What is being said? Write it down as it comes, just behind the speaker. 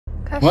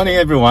Morning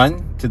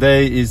everyone.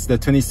 Today is the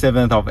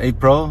 27th of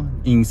April.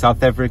 In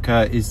South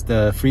Africa is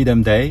the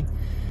Freedom Day.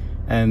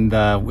 And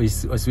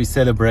as we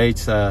celebrate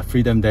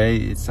Freedom Day,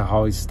 it's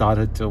how it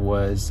started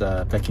was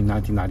back in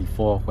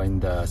 1994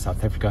 when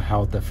South Africa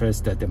held the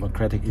first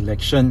democratic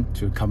election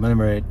to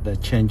commemorate the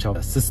change of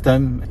the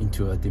system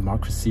into a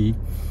democracy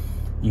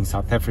in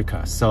South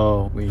Africa.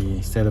 So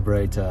we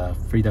celebrate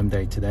Freedom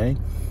Day today.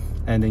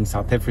 And in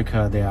South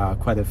Africa, there are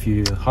quite a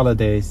few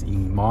holidays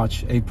in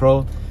March,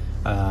 April.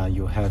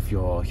 You have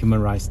your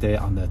Human Rights Day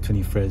on the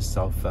 21st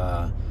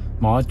of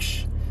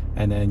March.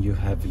 And then you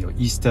have your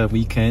Easter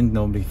weekend,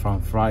 normally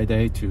from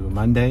Friday to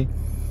Monday.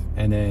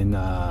 And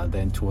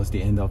then towards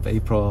the end of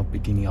April,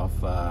 beginning of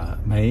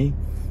May,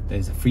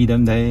 there's a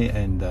Freedom Day,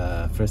 and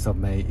 1st of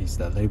May is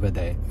the Labor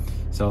Day.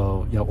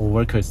 So yeah, or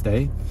Workers'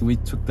 Day. We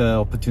took the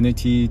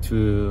opportunity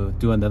to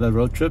do another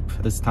road trip,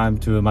 this time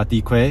to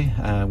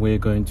Madikwe. We're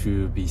going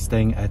to be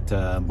staying at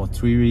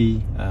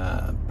Motswiri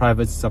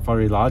Private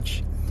Safari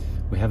Lodge.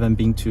 We haven't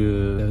been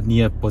to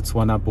near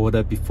Botswana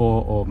border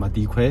before, or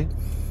Madikwe,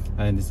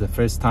 and it's the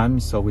first time,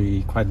 so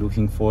we're quite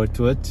looking forward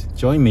to it.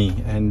 Join me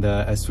and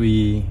as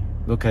we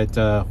look at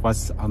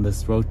what's on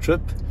this road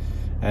trip.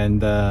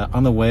 And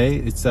on the way,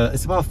 it's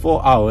about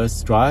 4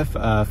 hours drive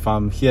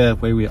from here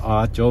where we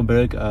are,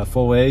 Johannesburg,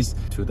 Fourways,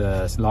 to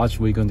the lodge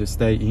we're going to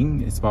stay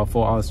in. It's about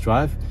 4 hours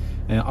drive.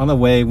 And on the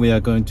way, we are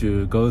going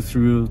to go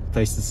through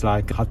places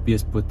like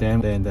Hartbeespoort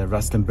Dam and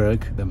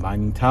Rustenburg, the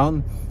mining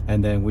town.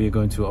 And then we're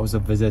going to also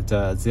visit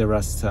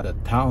Zeerust, the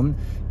town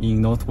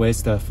in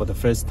northwest for the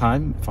first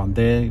time. From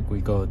there,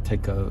 we go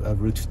take a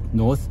route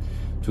north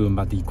to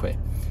Madikwe.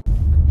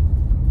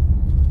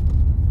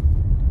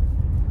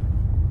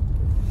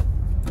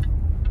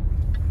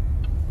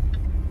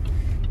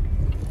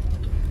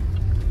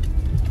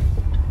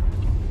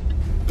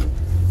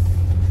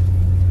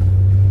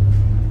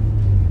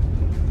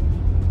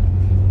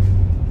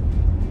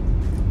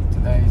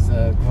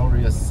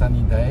 Glorious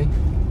sunny day.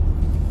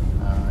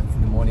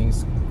 In the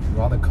mornings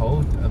rather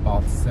cold,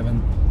 about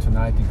 7 to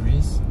 9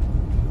 degrees.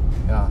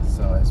 Yeah,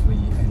 so as we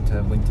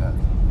enter winter.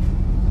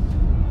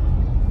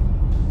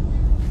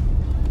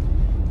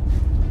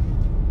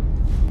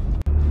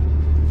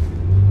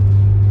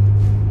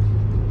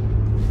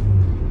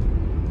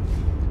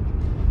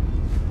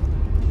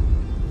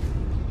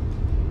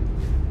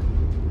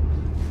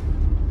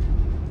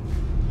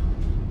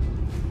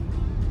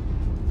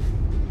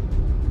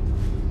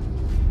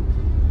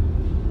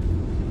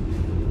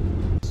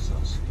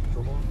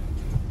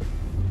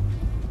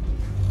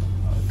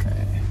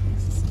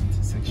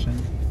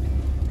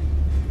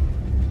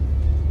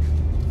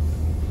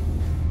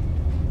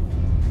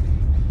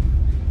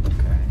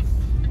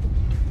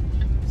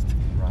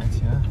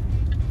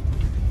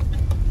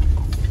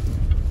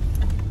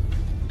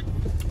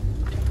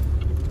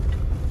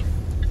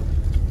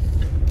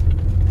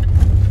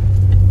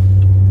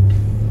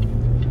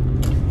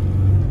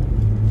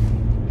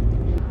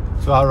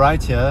 So our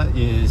right here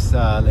is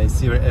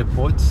Motswiri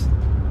Airport.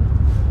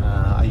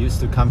 I used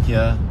to come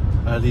here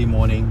early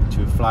morning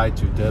to fly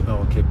to Durban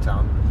or Cape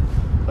Town,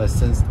 but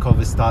since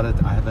COVID started,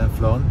 I haven't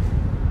flown.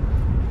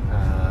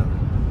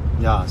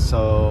 Yeah,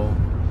 so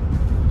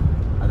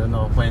I don't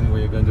know when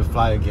we're going to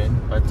fly again,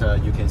 but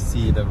you can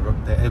see the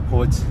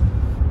airport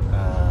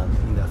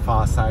in the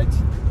far side.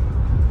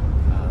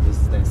 This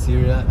is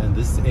Motswiri, and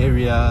this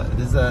area,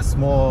 this is a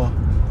small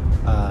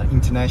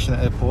international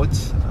airport.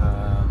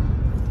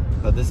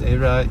 But this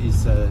area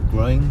is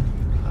growing,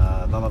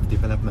 a lot of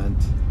development,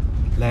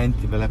 land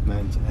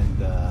development,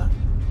 and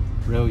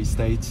real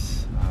estate,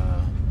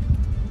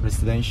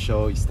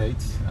 residential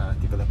estate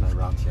development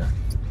around here.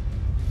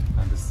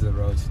 And this is the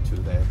road to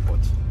the airport.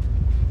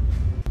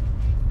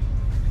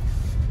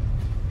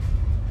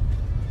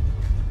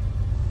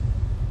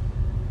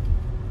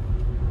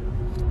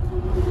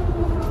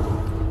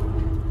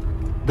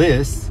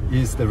 This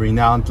is the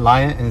renowned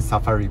Lion and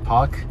Safari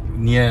Park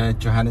near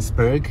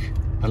Johannesburg.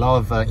 A lot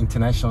of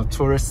international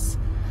tourists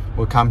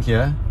will come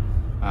here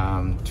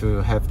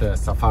to have the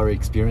safari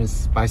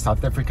experience. By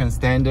South African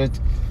standard,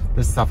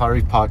 this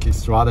safari park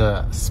is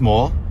rather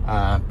small,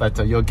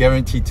 but you're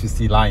guaranteed to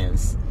see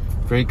lions.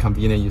 Very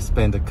convenient. You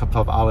spend a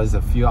couple of hours,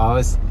 a few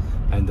hours,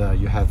 and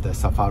you have the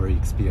safari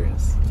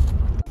experience.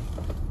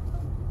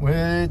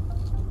 We're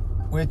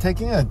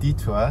taking a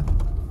detour,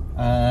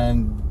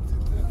 and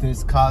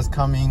there's cars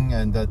coming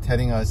and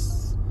telling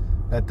us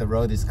that the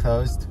road is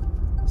closed.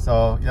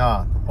 So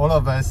yeah, all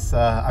of us,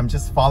 I'm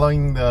just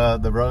following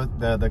the road,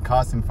 the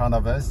cars in front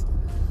of us,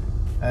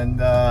 and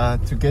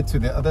to get to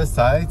the other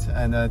side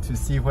and to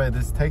see where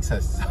this takes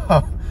us.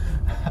 So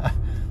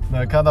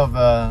the kind of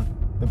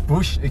the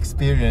bush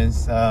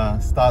experience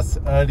starts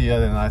earlier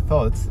than I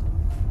thought.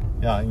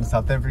 Yeah, in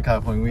South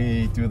Africa, when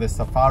we do the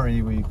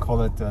safari, we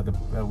call it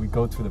we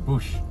go to the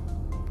bush.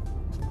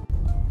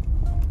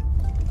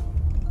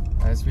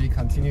 As we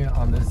continue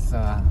on this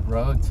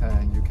road,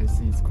 you can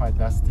see it's quite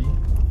dusty.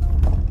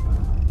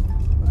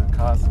 The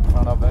cars in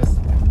front of us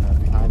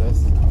and behind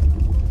us,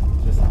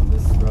 just on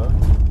this road.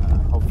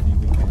 Hopefully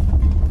we can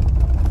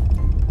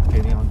be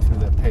getting onto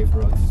the paved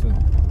road soon.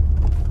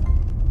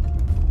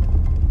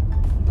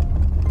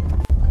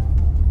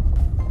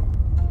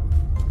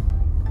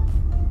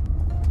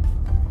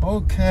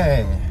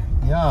 Okay,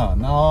 yeah,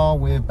 now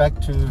we're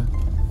back to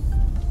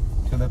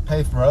the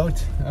paved road.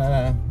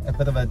 A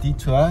bit of a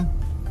detour,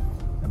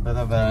 a bit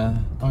of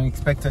an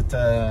unexpected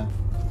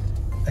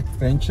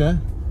adventure,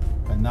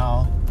 but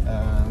now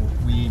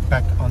we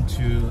back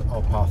onto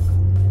our path,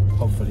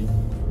 hopefully.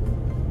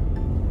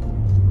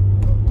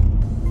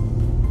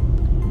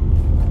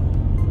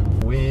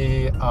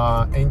 We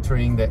are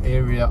entering the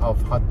area of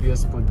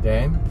Hartbeespoort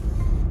Dam,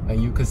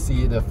 and you can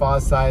see the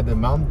far side the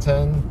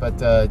mountain, but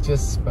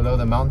just below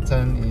the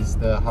mountain is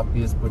the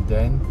Hartbeespoort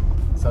Dam.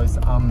 So it's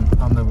on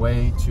the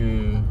way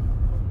to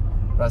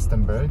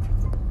Rustenburg.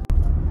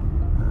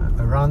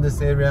 Around this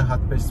area,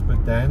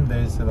 Hartbeespoort Dam,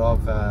 there's a lot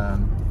of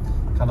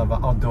kind of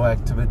outdoor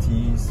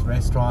activities,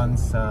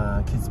 restaurants,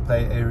 kids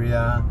play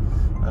area,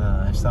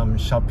 some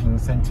shopping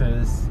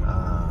centers,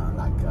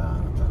 like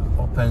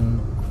open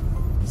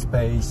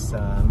space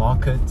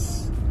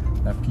markets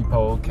that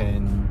people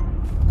can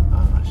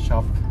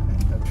shop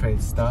and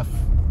trade stuff.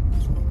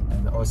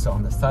 And also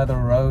on the side of the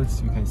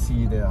roads you can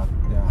see there are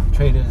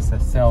traders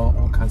that sell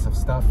all kinds of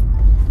stuff.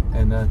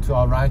 And to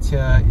our right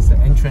here is the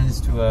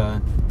entrance to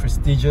a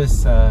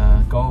prestigious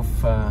golf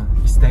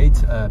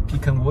estate,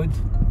 Pecanwood,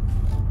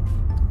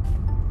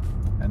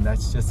 and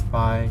that's just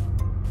by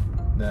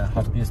the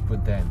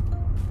Hartbeespoort Dam.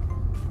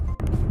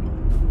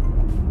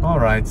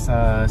 Alright,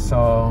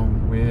 so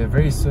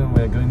very soon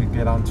we're going to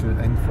get onto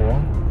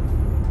N4,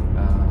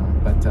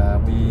 but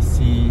we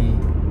see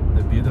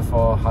the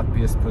beautiful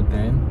Hartbeespoort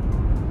Dam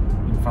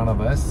in front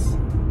of us,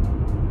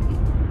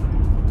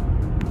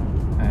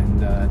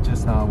 and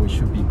just now we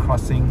should be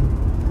crossing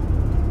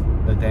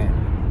the dam.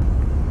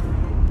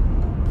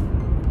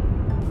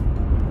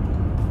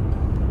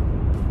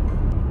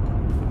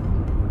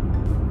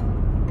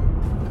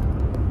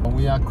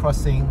 We are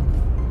crossing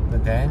the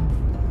dam.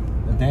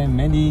 The dam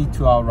mainly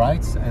to our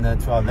right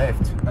and to our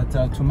left, but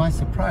to my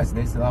surprise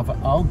there's a lot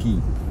of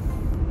algae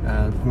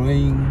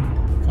growing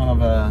kind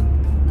of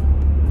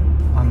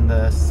on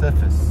the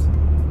surface,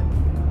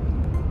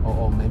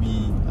 or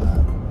maybe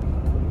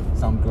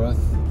some growth.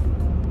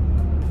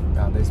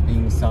 There's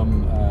been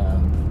some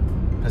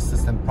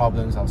persistent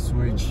problems of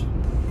sewage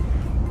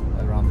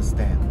around the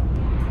dam.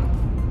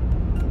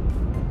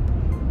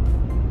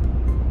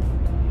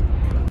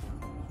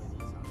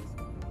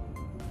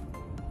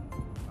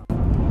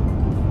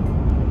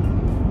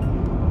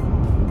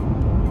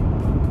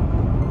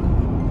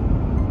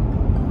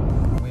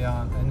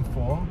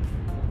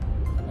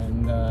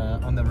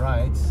 On the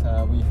right,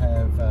 we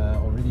have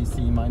already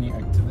seen mining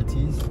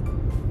activities.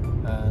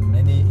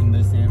 Many in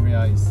this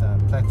area is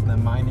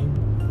platinum mining.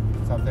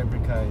 South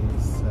Africa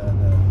is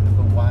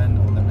the #1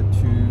 or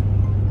 #2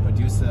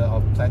 producer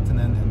of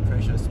platinum and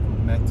precious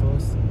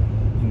metals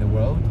in the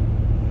world.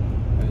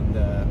 And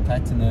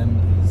platinum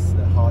is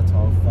the heart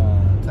of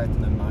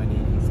platinum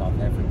mining in South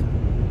Africa.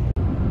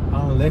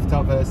 On the left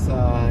of us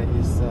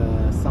is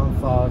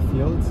sunflower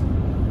fields.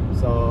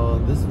 So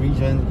this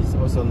region is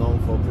also known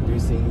for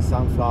producing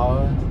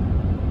sunflower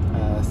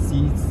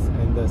seeds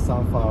and the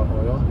sunflower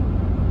oil.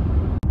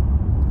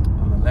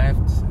 On the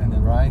left and the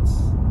right,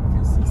 you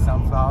can see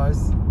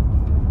sunflowers.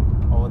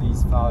 All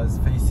these flowers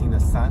facing the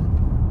sun.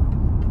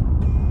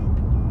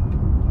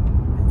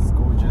 It's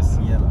gorgeous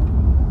yellow.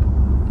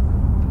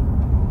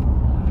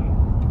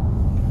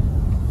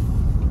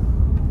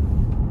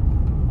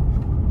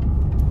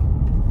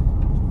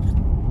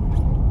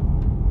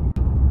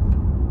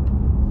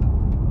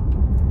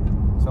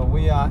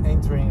 We are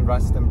entering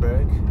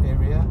Rustenburg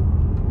area,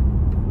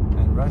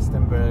 and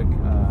Rustenburg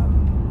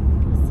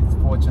its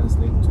fortunes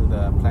linked to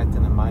the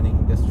platinum mining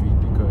industry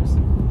because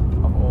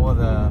of all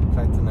the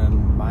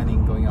platinum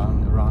mining going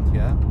on around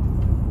here,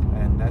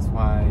 and that's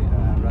why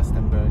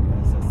Rustenburg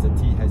as a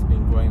city has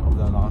been growing over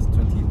the last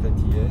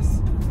 20-30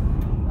 years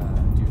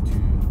due to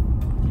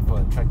people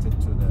attracted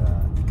to the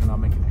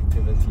economic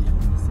activity in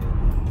this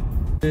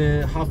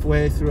area.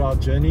 Halfway through our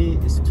journey,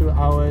 it's 2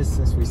 hours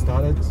since we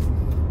started,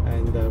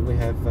 and we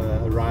have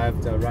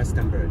arrived at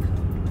Rustenburg.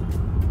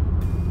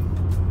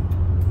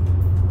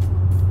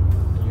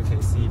 You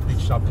can see big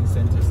shopping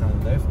centers on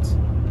the left,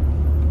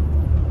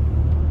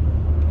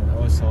 and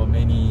also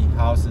many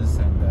houses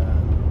and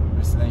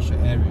residential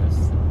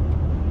areas.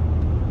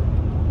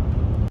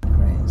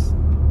 Cranes.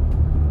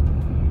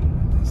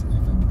 There's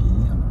F&B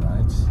on the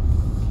right,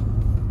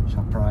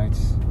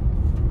 ShopRite,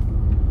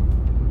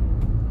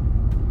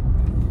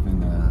 and even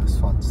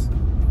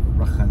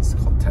Swartruggens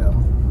Hotel.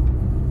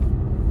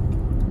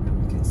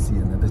 See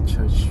another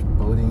church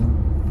building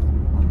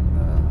on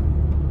the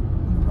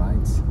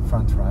right,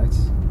 front right.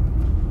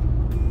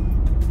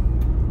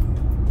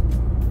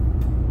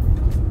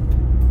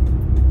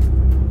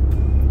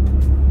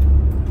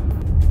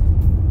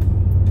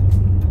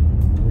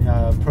 We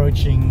are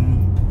approaching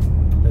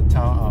the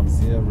town of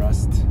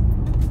Zeerust.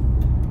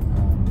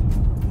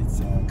 It's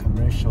a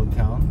commercial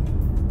town.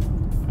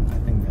 I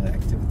think the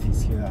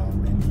activities here are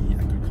mainly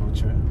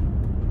agriculture.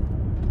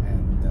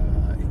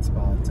 It's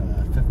about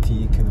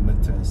 50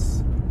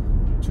 kilometers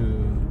to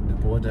the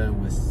border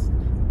with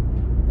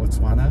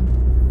Botswana,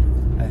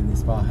 and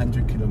it's about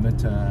 100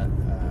 kilometers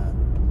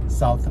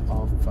south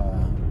of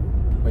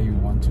where you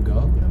want to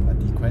go,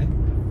 Madikwe.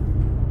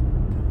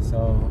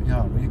 So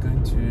yeah, we're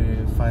going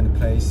to find a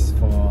place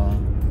for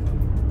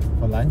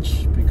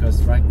lunch,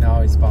 because right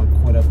now it's about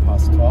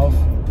 12:15.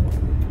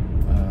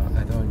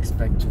 I don't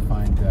expect to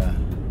find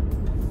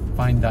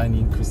fine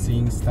dining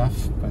cuisine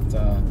stuff, but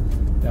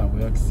yeah,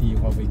 we'll see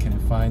what we can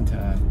find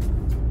to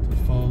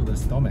fill the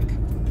stomach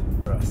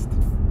first.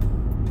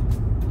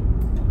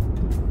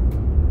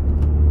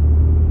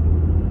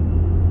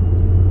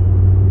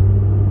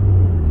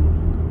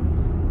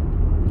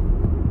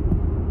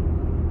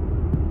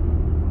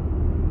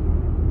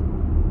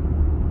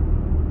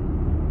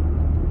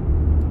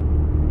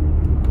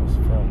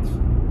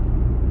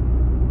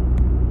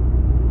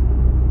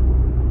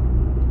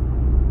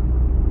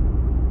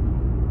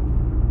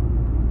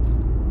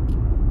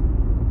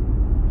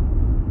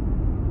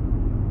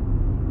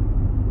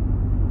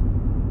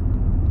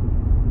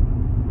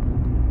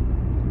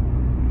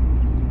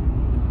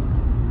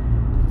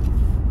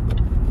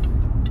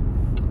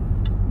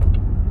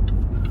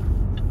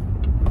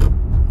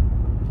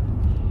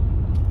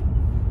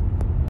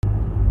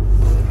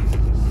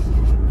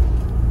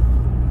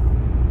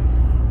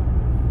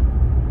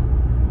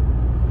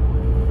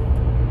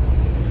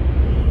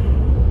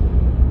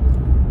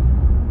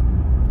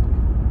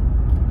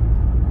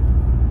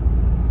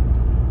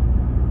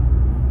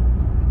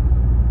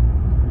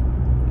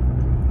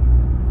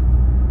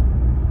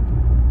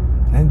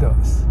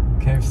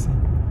 KFC,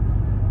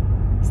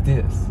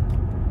 Zeerust,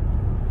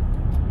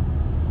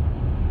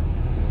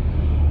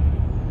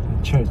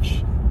 the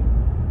church,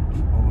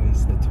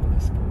 always the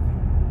tallest building.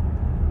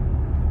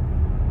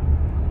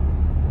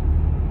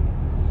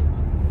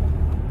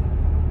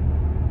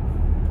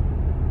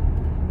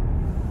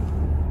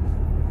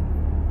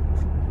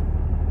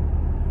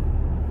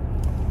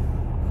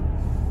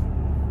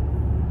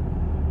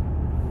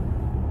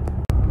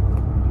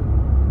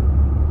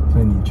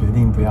 So 你决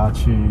定不要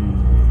去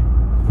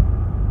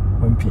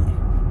温皮。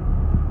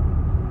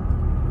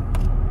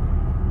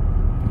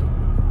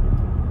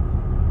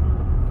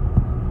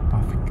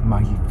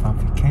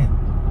Can.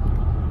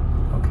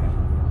 Okay.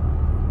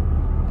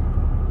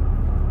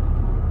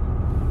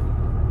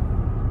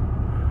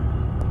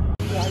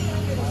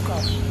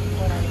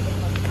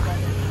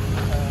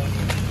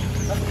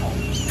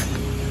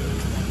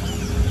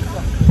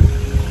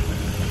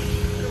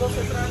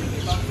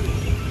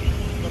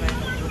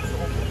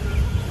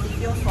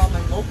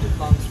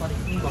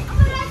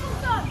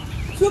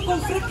 So kom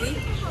Frikkie,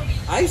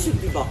 hy soek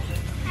die bak.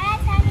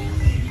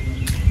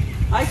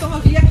 Hy kom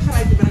 'n week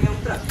gery te bring hom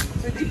terug.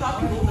 So die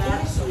bak wil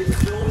daar so is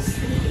los.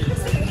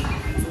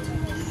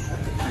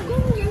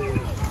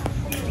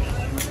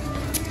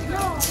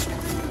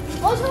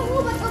 Ons gaan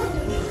hoe wat kom.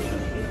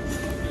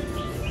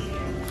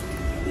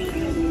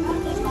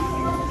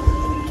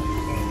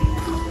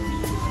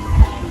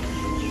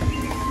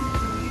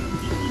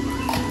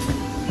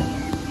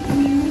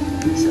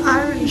 It's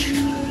orange.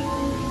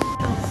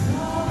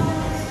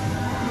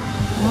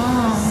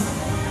 Wow.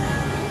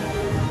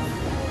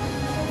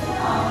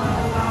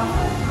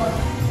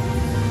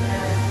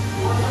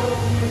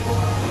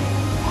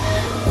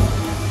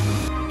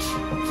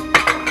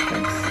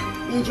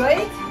 Enjoy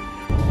it?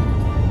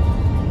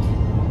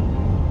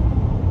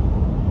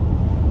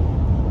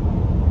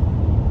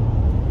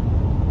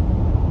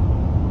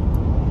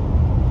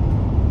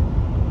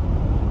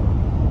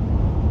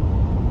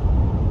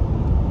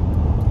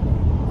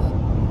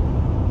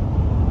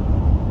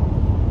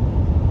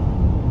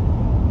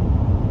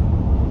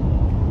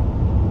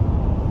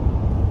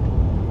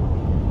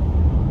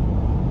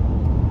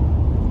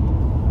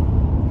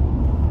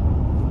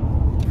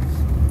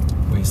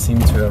 We seem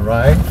to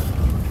arrive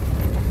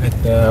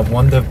at the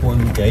Wonderful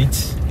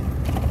Gate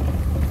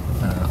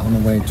on the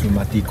way to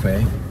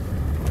Madikwe.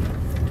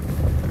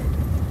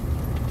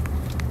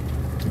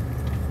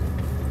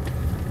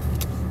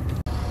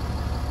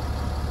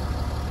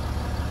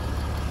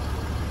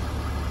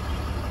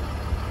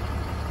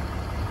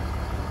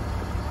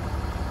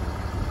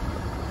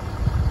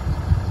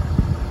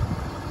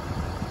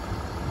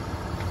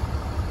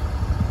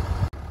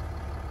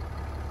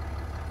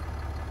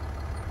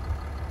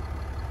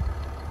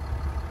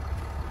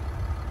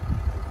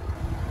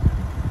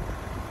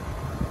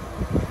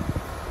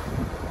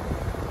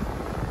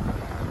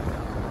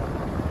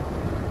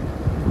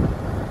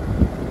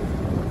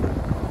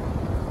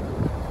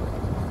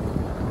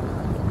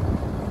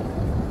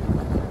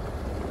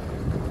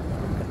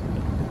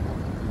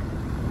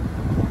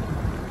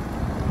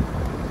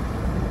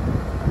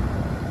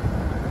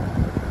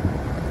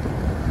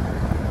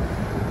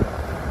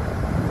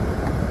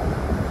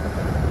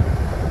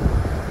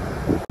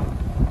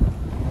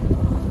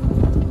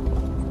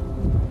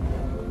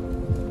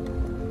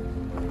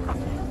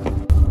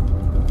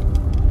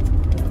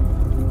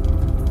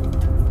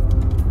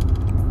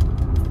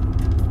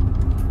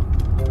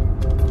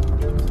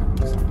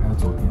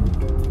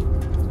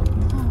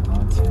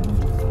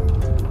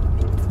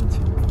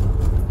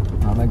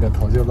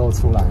头就露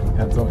出来，你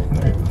看周围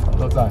那个头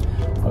都在，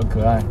好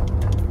可爱。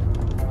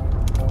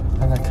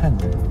他在看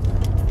你。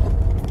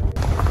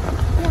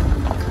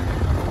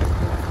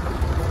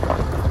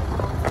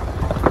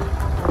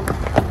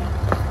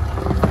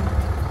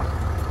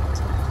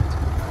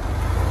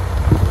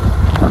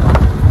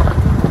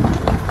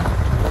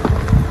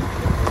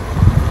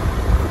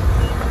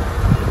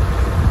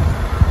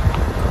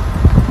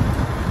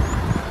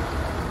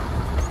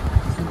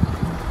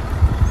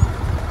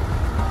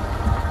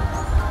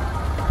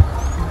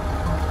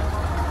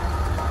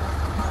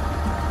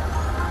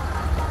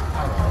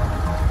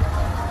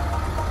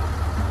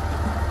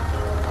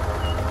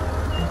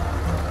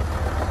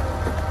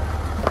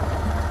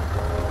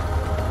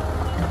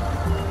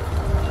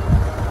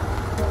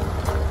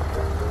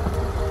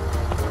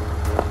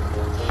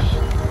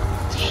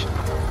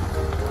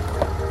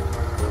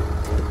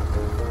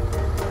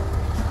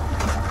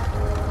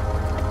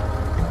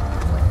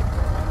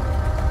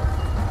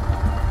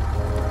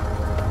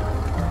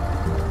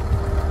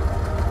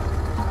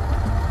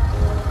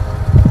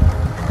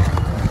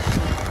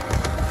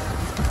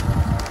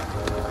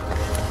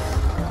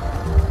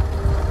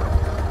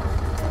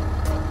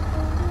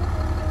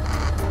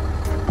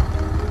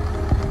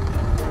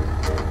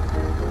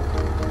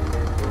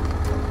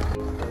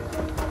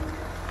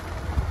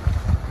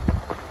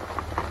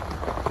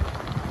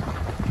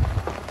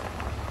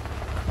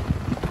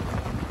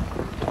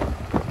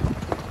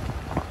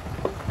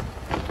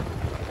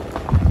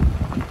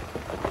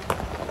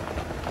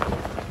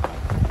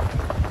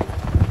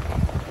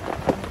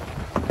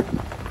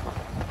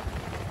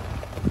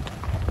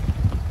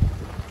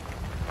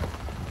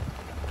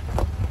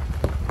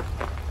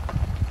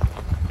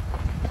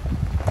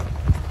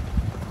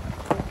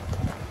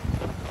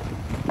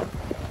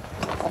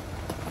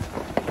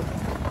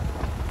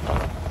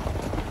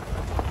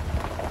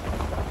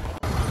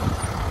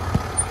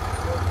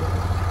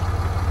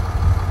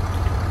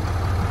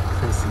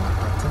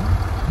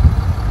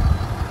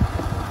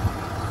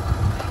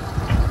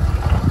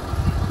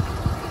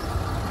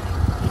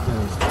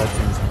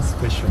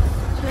official.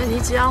 所以你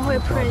只要会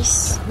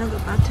press 那个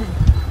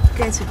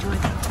button，gate 就会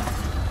打开。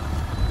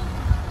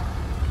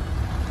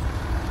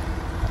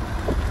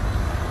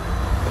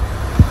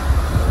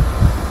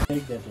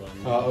 Take that one.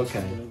 Oh,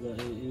 okay.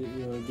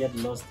 You will get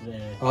lost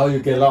there. Oh, you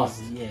get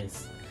lost.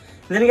 Yes.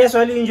 And then guys,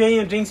 while you're enjoying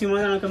your drinks, you're more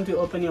than welcome to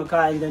open your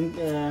car, and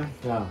then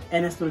Yeah.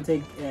 Ernest will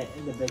take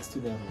the bags to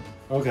the room.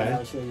 Okay.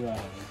 I'll show you how.